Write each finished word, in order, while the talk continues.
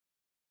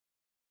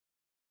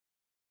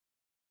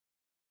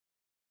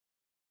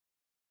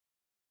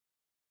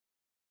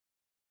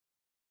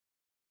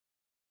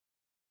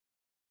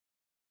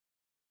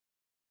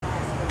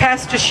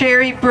Pastor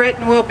Sherry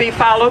Britton will be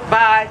followed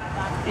by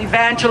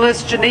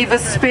Evangelist Geneva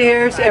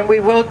Spears, and we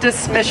will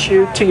dismiss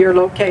you to your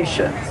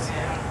locations.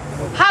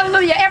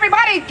 Hallelujah.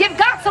 Everybody give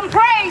God some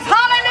praise.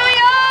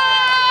 Hallelujah.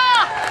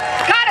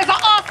 God is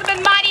an awesome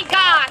and mighty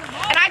God.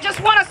 And I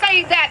just want to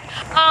say that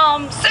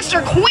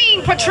Sister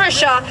Queen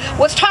Patricia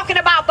was talking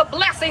about the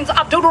blessings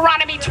of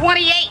Deuteronomy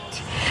 28.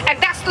 And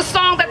that's the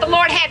song that the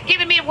Lord had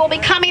given me. It will be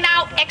coming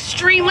out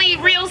extremely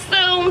real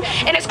soon.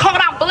 And it's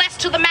called I'm Blessed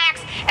to the Max.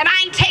 And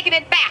I ain't taking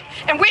it back.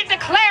 And we're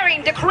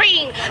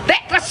decreeing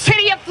that the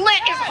city of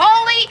Flint is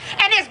holy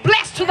and is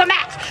blessed to the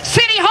max.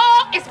 City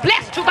Hall is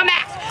blessed to the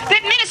max. The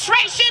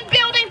administration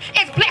building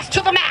is blessed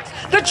to the max.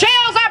 The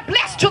jails are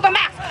blessed to the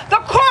max.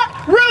 The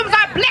courtrooms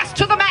are blessed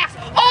to the max.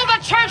 All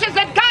the churches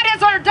that God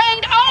has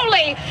ordained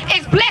only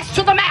is blessed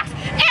to the max.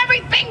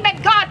 Everything that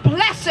God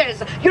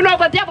blesses, you know,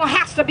 the devil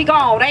has to be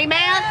gone.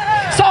 Amen?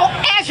 So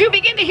as you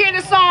begin to hear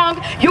the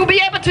song, you'll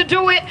be able to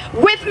do it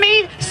with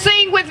me,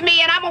 sing with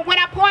me. And when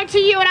I point to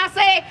you and I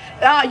say,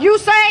 you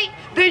say,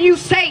 then you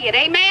say it.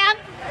 Amen?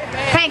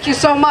 Thank you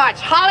so much.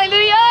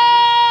 Hallelujah!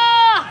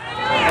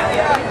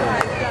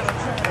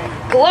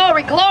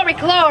 Glory, glory,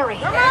 glory.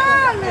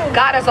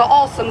 God is an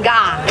awesome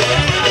God.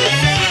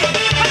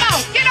 Come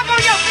on, get up on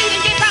your feet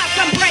and give God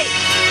some praise.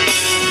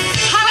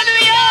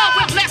 Hallelujah!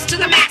 We're blessed to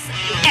the max,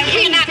 and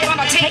we're not going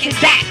to take it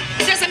back.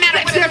 It doesn't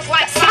matter what it looks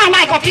like, sound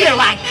like, or feel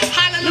like.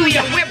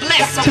 Hallelujah, we're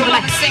blessed. So come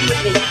on, sing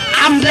with me.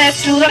 I'm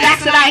blessed to the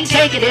max and I ain't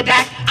taking it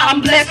back.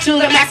 I'm blessed to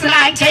the max and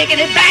I ain't taking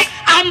it back.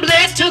 I'm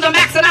blessed to the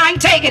max and I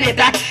ain't taking it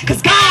back.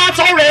 Cause God's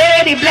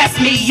already blessed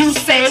me. You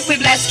say we're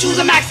blessed to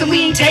the max and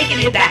we ain't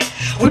taking it back.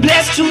 We're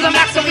blessed to the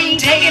max and we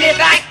ain't taking it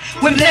back.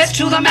 We're blessed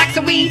to the max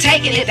and we ain't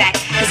taking it back.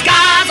 Cause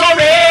God's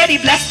already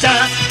blessed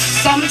us.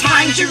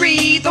 Sometimes you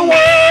read the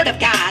word of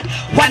God,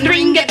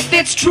 wondering if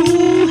it's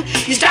true.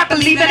 You start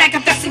believing and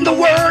confessing the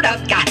word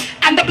of God,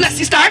 and the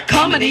blessings start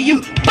coming to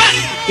you. But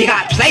you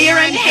got player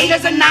and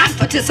haters and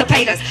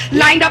non-participators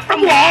lined up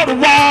from wall to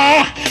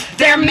wall.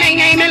 Their main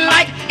aim in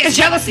life is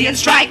jealousy and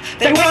strife.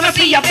 They want to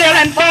see you fail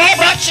and fall,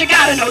 but you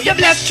gotta know you're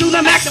blessed to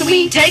the max and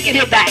we ain't taking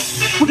it back.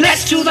 We're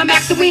blessed to the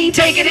max and we ain't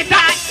taking it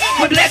back.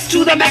 We're blessed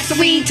to the max and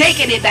we ain't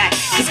taking it back.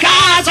 Cause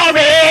God's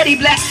already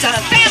blessed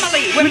us.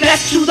 Family, we're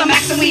blessed to the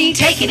max and we ain't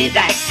taking it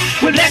back.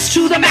 We're blessed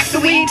to the max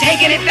and we ain't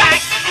taking it back.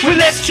 We're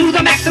blessed to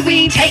the max and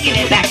we ain't taking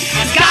it back.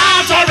 Cause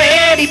God's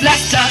already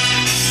blessed us.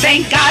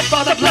 Thank God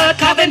for the blood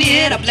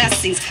covenant of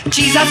blessings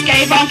Jesus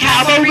gave on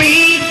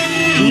Calvary.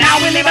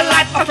 Now we live a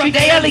life of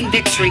prevailing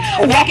victory,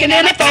 walking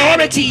in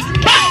authority.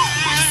 But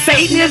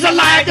Satan is a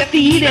liar,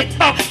 defeated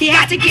foe. He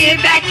had to give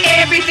back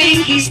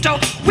everything he stole.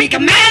 We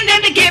command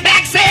him to give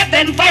back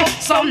sevenfold.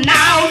 So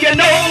now you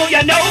know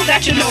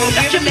that you're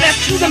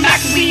blessed to the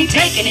max and we ain't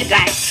taking it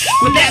back.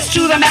 We're blessed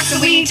to the max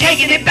and we ain't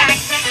taking it back.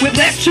 We're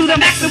blessed to the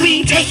max and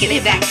we ain't taking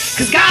it back.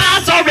 Cause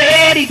God's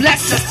already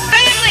blessed us.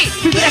 Family,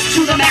 we're blessed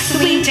to the max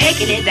and we ain't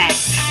taking it back.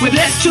 We're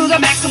blessed to the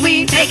max and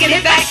we ain't taking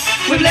it back.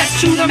 We're blessed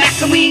to the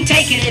max and we ain't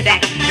taking it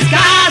back. Cause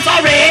God's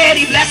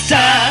already blessed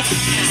us.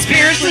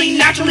 Spiritually,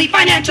 naturally,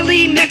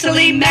 financially,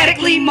 mentally,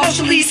 medically,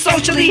 emotionally,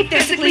 socially,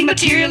 physically,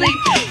 materially.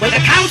 With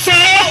the counsel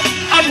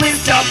of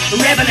wisdom,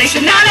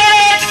 revelation,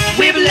 knowledge.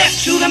 We're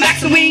blessed to the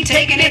max and we ain't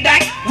taking it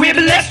back. We're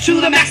blessed to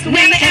the max and we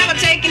ain't ever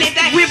taking it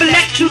back. We're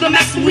blessed to the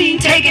max and we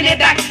ain't taking it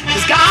back.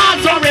 Cause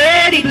God's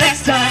already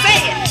blessed us. Say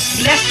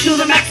it. Blessed to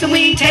the max and we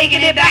ain't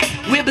taking it back.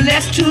 We're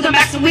blessed to the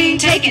max and we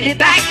ain't taking it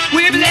back.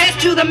 We're blessed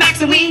to the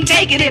max and we ain't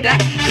taking it back.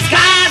 Cause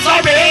God's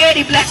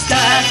already blessed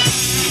us.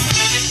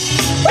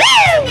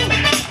 Woo!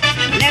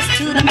 Blessed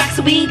to the max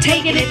and we ain't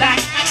taking it back.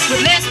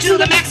 We're blessed to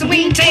the max and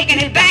we ain't taking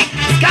it back.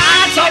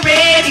 God's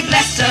already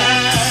blessed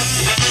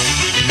us.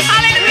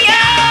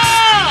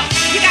 Hallelujah!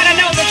 You gotta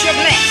know that you're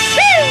blessed.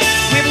 Woo!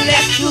 We're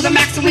blessed to the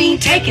max and we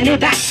ain't taking it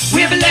back.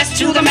 We're blessed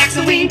to the max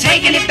and we ain't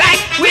taking it back.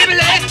 We're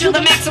blessed to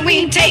the max and we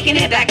ain't taking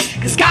it back.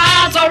 Cause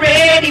God's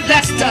already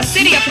blessed us.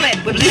 City of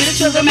Flint, we're blessed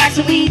to the max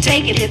and we ain't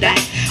taking it back.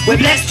 We're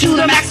blessed to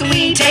the max and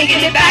we ain't taking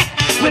it back.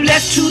 We're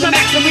blessed to the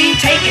max and we ain't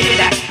taking it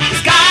back.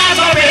 Cause God's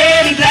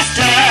already blessed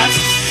us.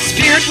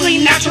 Spiritually,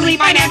 naturally,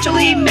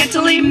 financially,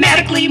 mentally,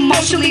 medically,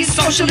 emotionally,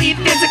 socially,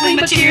 physically,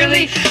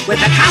 materially.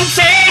 With the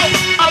counsel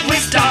of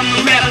wisdom,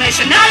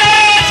 revelation,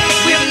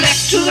 knowledge. We're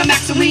blessed to the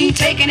max and we ain't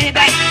taking it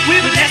back.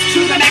 We're blessed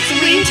to the max and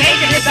we ain't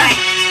taking it back.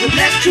 We're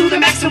blessed to the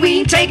max and we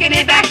ain't taking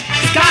it back.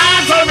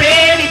 God's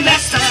already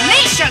blessed us.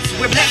 Nations,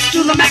 we're blessed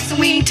to the max and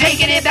we ain't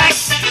taking it back.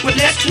 We're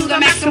blessed to the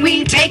max and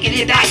we ain't taking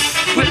it back.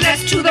 We're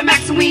blessed to the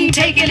max and we ain't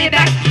taking it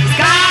back.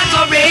 God's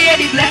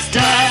already blessed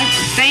us.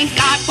 Thank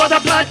God for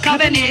the blood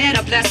covenant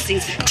of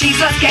blessings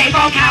Jesus gave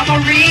on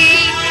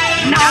Calvary.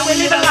 Now we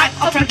live a life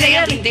of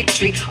prevailing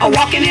victory,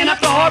 walking in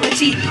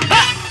authority.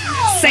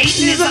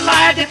 Satan is a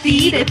liar,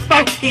 defeated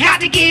foe. He had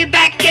to give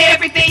back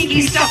everything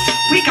he stole.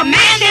 We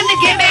command him to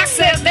give back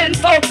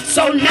sevenfold.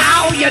 So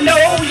now you know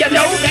that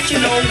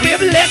we're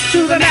blessed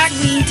to the max,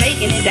 we ain't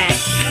taking it back.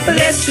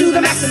 Blessed to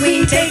the max and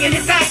we ain't taking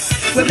it back.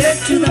 We're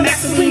blessed to the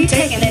max and we ain't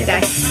taking it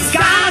back.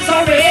 God's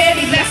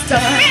already blessed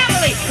us.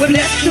 Family, we're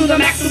blessed to the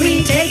max and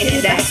we ain't taking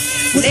it back.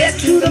 We're blessed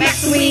to the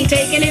max and we ain't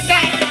taking it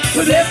back.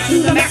 We're blessed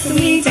to the max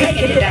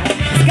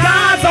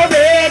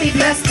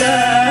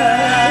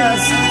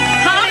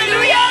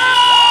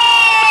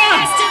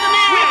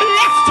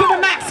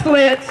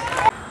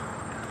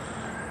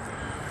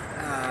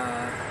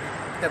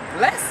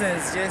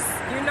blessings, just,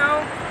 you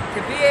know, to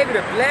be able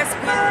to bless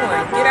people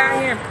and get out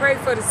here and pray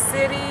for the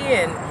city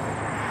and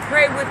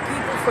pray with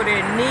people for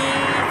their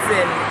needs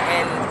and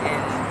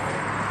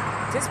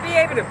just be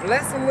able to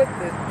bless them with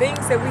the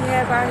things that we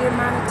have out here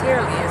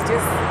monetarily. It's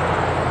just,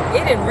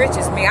 it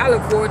enriches me. I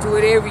look forward to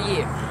it every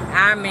year.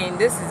 I mean,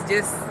 this is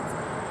just,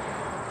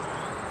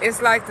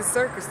 it's like the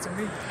circus to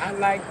me. I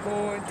like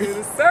going to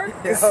the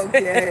circus.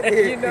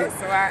 Okay. You know,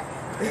 so I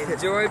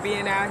enjoy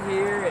being out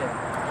here, and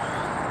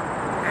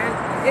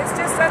it's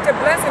just such a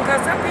blessing,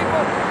 because some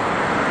people,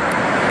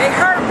 they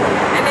hurt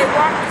and they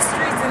walk the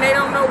streets and they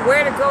don't know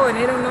where to go and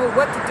they don't know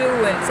what to do,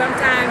 and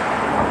sometimes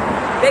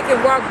they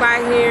can walk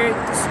by here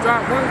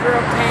distraught. One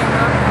girl came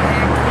up and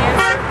had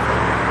cancer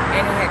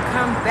and it had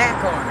come back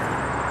on her,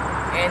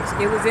 and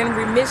it was in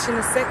remission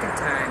a second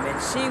time, and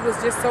she was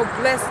just so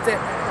blessed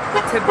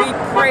to be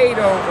prayed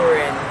over,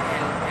 and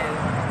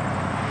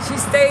she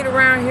stayed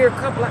around here a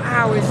couple of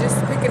hours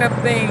just picking up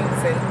things,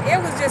 and it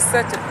was just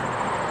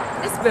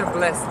it's been a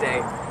blessed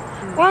day.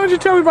 Why don't you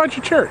tell me about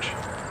your church?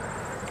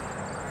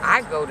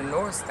 I go to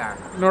North Star.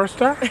 North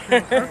Star?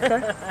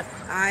 Okay.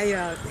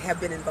 I have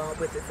been involved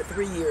with it for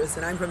 3 years,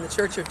 and I'm from the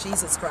Church of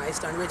Jesus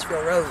Christ on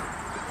Ridgeville Road.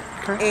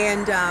 Okay.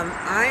 And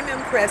I'm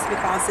impressed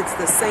because it's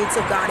the saints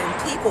of God and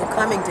people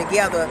coming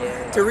together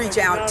to reach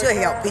out to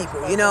help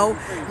people, you know.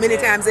 Many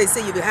times they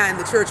see you behind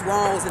the church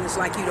walls and it's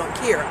like you don't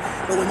care.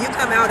 But when you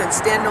come out and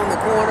stand on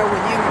the corner,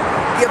 when you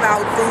give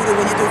out food and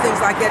when you do things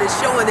like that, it's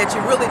showing that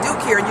you really do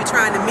care and you're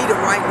trying to meet them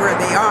right where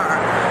they are,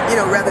 you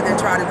know, rather than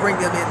try to bring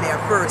them in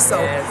there first. So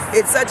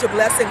it's such a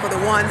blessing for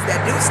the ones that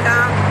do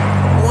stop.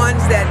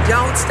 Ones that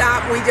don't stop,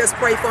 we just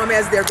pray for them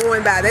as they're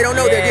going by. They don't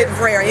know they're getting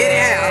prayer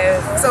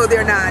anyhow, so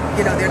they're not,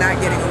 you know, they're not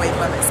getting away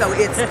from it. So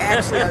it's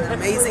actually an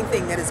amazing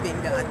thing that is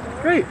being done.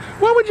 Great.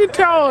 What would you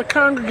tell a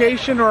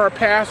congregation or a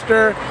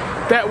pastor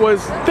that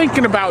was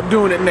thinking about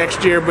doing it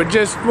next year but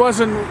just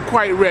wasn't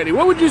quite ready?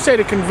 What would you say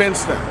to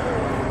convince them?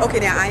 Okay,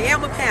 now I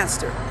am a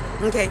pastor,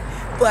 okay,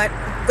 but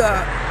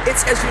it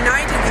says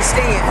united we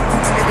stand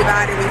and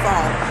divided we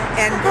fall.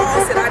 And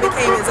Paul said I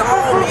became as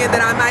all men that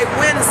I might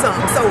win some.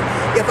 So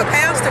if a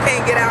pastor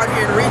can't get out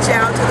here and reach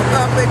out to the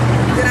public,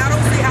 then I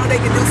don't see how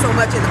they can do so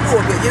much in the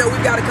pulpit. You know,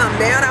 we've got to come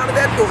down out of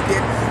that pulpit.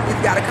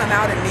 We've got to come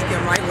out and meet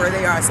them right where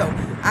they are. So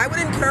I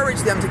would encourage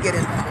them to get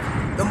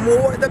involved. The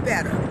more, the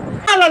better.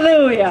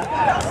 Hallelujah.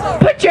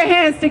 Put your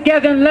hands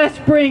together and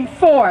let's bring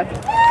forth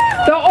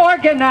the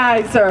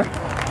organizer,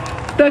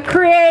 the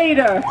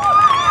creator,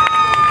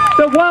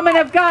 the woman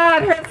of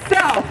God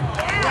herself,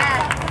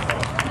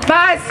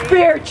 my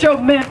spiritual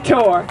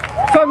mentor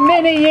for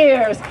many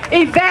years,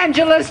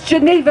 Evangelist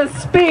Geneva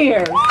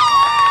Spears.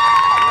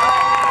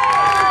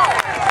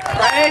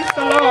 Praise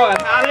the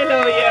Lord.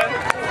 Hallelujah.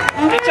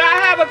 Did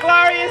y'all have a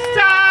glorious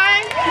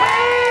time?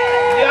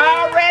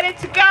 Y'all ready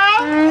to go?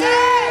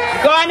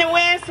 Going to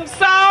win some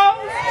souls?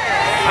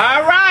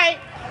 All right.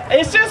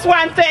 It's just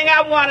one thing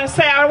I want to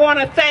say. I want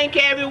to thank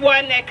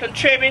everyone that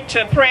contributed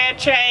to Prayer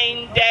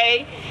Chain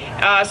Day.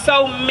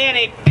 So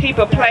many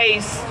people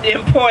play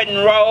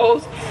important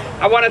roles.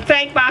 I want to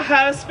thank my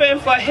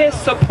husband for his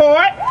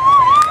support.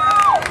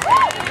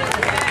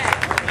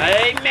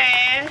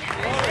 Amen.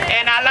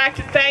 And I'd like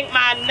to thank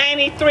my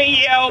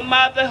 93-year-old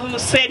mother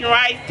who's sitting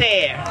right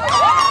there.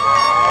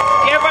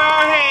 Give her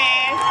a hand.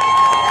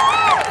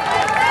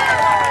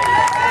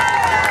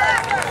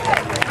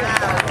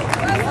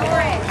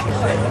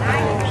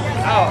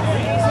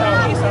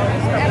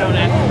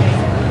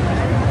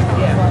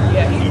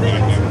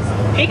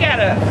 He got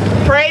a,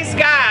 praise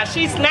God,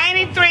 she's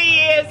 93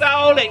 years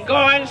old and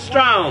going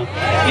strong.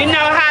 You know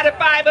how the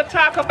Bible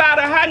talk about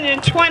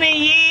 120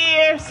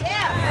 years?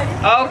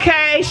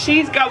 Okay,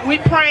 we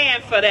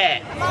praying for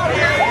that.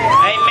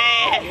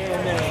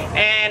 Amen.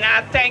 And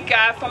I thank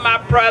God for my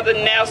brother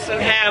Nelson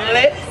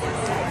Hamlet.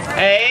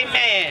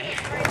 Amen.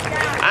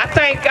 I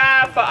thank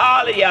God for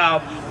all of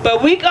y'all.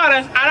 But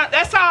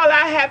that's all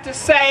I have to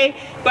say.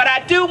 But I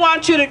do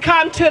want you to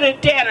come to the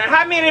dinner.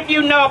 How many of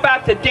you know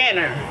about the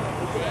dinner?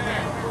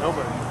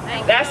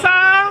 That's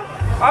all?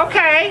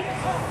 Okay.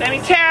 Let me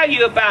tell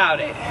you about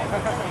it.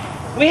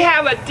 We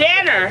have a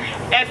dinner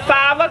at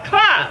 5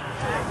 o'clock.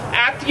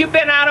 After you've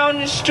been out on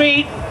the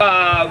street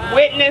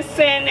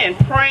witnessing and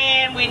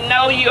praying, we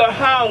know you're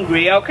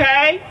hungry,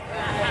 okay?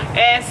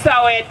 And so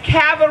at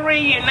Calvary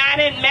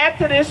United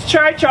Methodist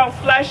Church on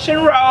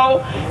Flushing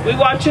Road, we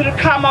want you to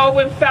come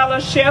over and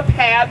fellowship,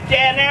 have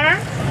dinner.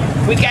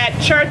 We got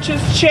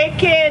Church's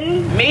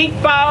chicken,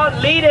 meatball,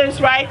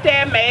 leaders right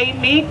there made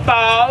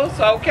meatballs,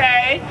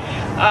 okay?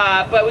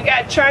 But we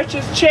got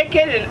Church's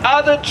chicken and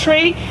other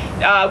treat.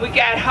 We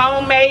got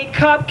homemade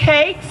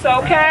cupcakes,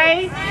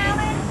 okay?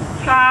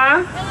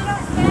 Huh?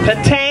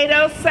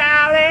 Potato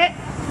salad.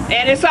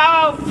 And it's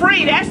all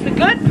free. That's the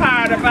good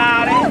part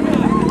about it.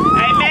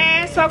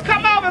 Amen. So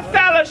come over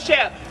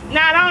fellowship.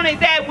 Not only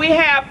that, we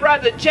have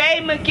Brother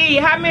Jay McGee.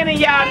 How many of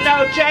y'all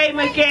know Jay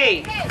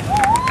McGee?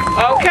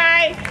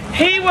 Okay?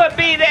 he will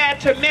be there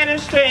to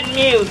minister in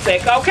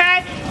music,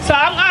 okay? So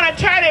I'm going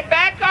to turn it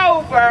back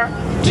over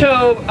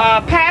to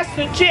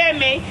Pastor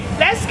Jimmy.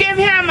 Let's give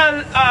him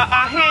a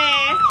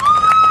hand.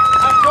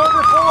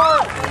 October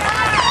 4th.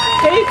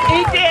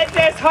 He did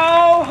this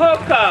whole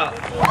hookup.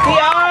 He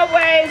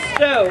always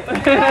do.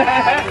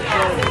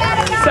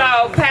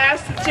 So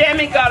Pastor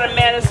Jimmy gonna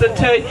minister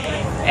to you,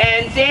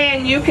 and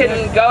then you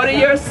can go to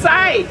your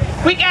site.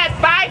 We got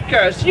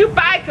bikers. You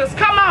bikers,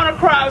 come on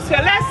across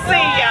here. Let's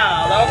see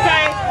y'all,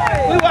 okay?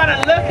 We want to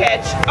look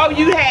at you. Oh,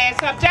 you had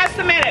some. Just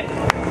a minute.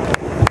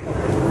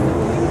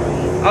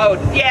 Oh,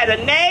 yeah,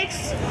 the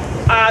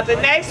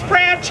next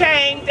prayer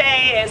chain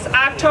day is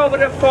October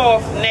the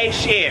 4th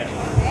next year.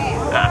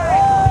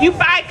 You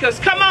bikers,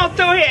 come on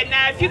through here.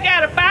 Now, if you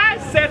got a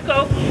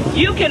bicycle,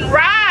 you can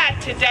ride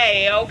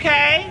today,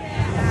 okay?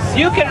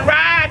 You can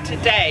ride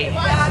today.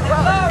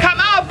 Come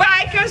on,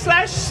 bikers,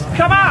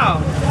 come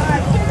on.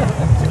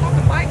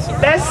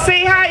 Let's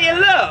see how you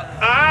look.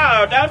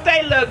 Oh, don't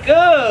they look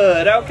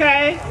good,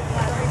 okay?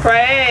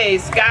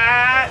 Praise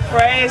God,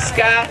 praise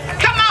God.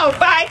 Come on,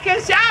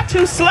 bikers, y'all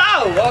too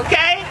slow,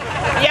 okay?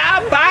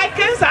 Y'all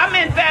bikers, I'm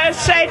in better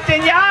shape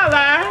than y'all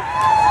are.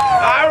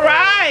 All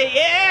right,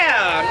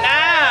 yeah.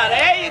 Now,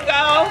 there you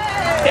go.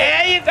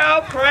 There you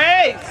go.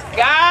 Praise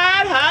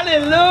God.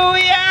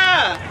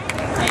 Hallelujah.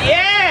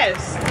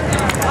 Yes.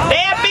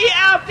 They'll be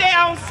out there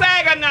on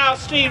Saginaw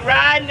Street,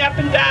 riding up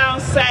and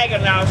down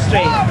Saginaw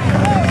Street.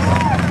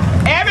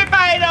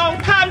 Everybody don't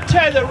come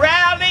to the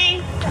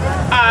rally.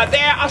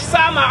 There are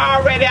some are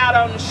already out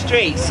on the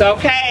streets,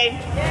 okay?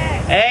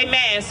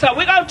 Amen. So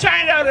we're going to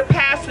turn it over to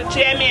Pastor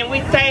Jimmy, and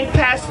we thank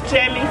Pastor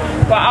Jimmy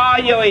for all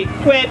your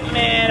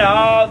equipment,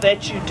 all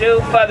that you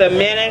do for the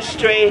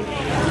ministry.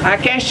 I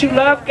guess you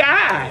love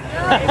God.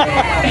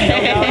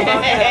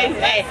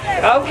 Amen.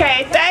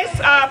 Okay, thanks,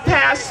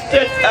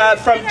 Pastor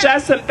from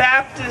Justin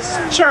Baptist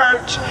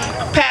Church,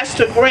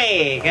 Pastor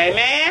Greg.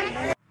 Amen.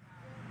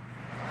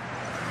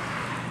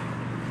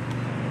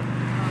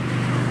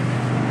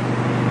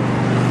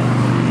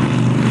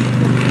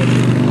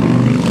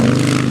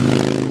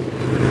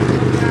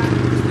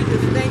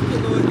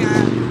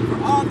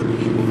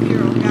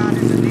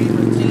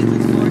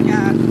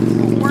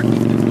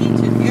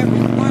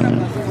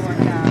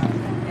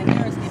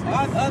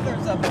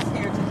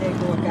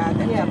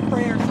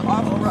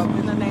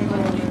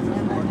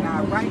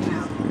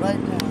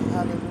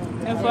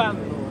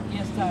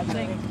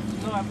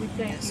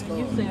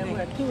 You said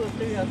where 2 or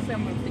 3 are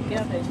assembled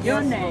together in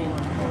your name,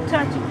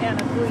 touching and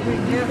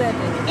agreeing. You said that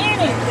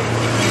anything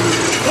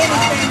that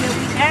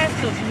we ask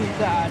of you,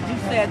 God, you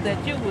said that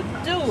you would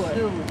do it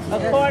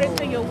according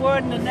to your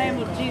word in the name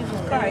of Jesus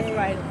Christ,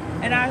 right?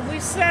 And we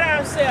set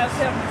ourselves,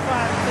 Heavenly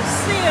Father, to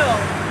seal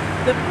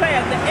the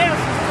prayer, the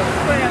answers to the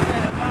prayers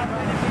that have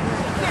already been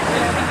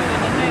submitted to you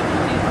in the name of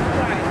Jesus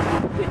Christ.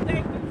 We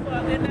thank you for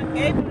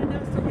enabling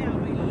us to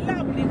have a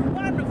lovely,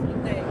 wonderful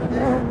day,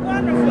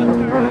 wonderful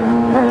turn.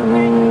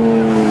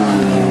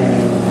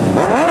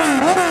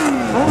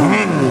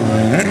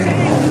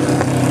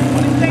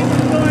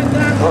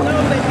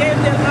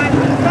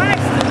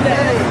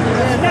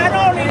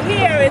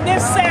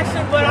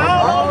 But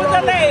all over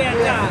the land,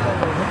 God.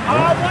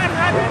 All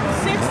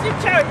 160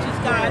 churches,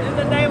 God, in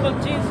the name of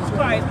Jesus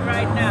Christ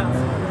right now.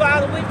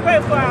 Father, we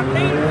pray for our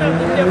leaders of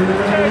the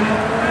different churches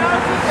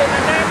in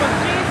the name of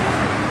Jesus,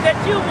 that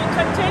you will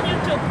continue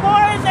to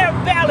pour in their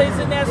bellies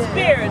and their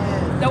spirits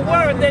the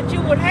word that you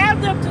would have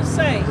them to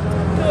say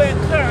to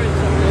encourage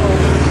them,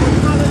 Lord.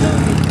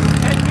 Hallelujah.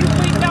 And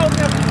we know,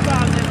 Heavenly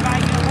Father, that by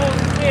your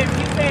Holy Spirit,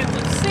 you came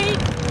to seek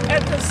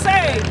and to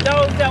save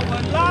those that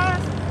were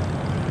lost,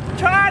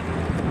 tried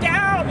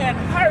down and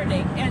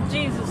hurting in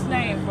Jesus'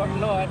 name,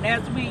 Lord. And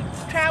as we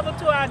travel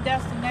to our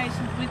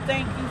destinations, we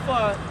thank you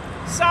for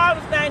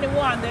Psalms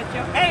 91, that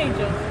your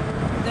angels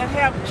that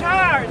have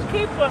charge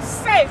keep us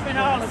safe in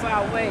all of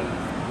our ways.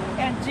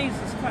 In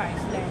Jesus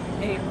Christ's name,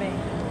 amen.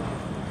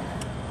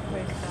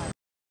 Praise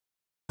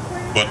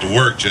God. But the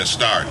work just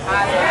started.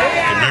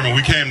 Remember,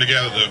 we came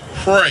together to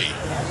pray.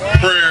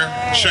 Prayer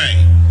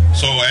chain.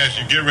 So as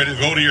you get ready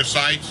to go to your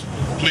sites,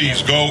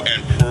 please go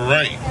and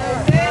pray.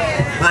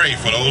 Pray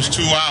for those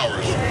 2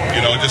 hours.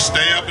 You know, just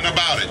stay up and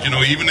about it. You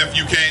know, even if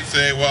you can't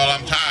say, well,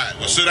 I'm tired.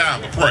 Well, sit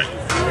down, but pray.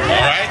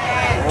 All right?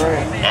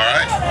 All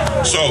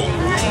right? So,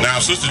 now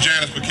Sister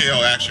Janice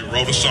McHale actually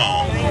wrote a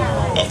song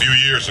a few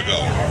years ago.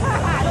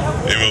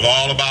 It was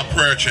all about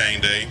Prayer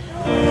Chain Day.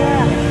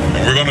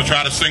 And we're going to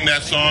try to sing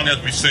that song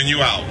as we send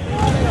you out.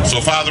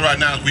 So, Father, right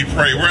now as we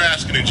pray, we're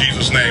asking in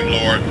Jesus' name,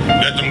 Lord,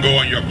 let them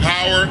go in your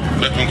power,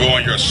 let them go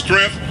in your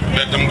strength,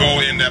 let them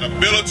go in that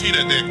ability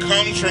that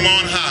comes from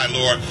on high,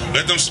 Lord.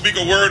 Let them speak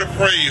a word of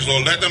praise,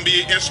 Lord. Let them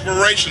be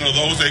inspirational to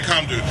those they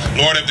come to.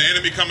 Lord, if the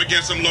enemy come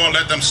against them, Lord,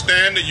 let them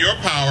stand in your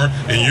power,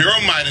 in your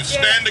might, and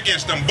stand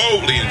against them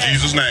boldly in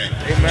Jesus' name.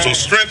 So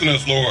strengthen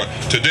us, Lord,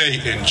 today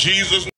in Jesus' name.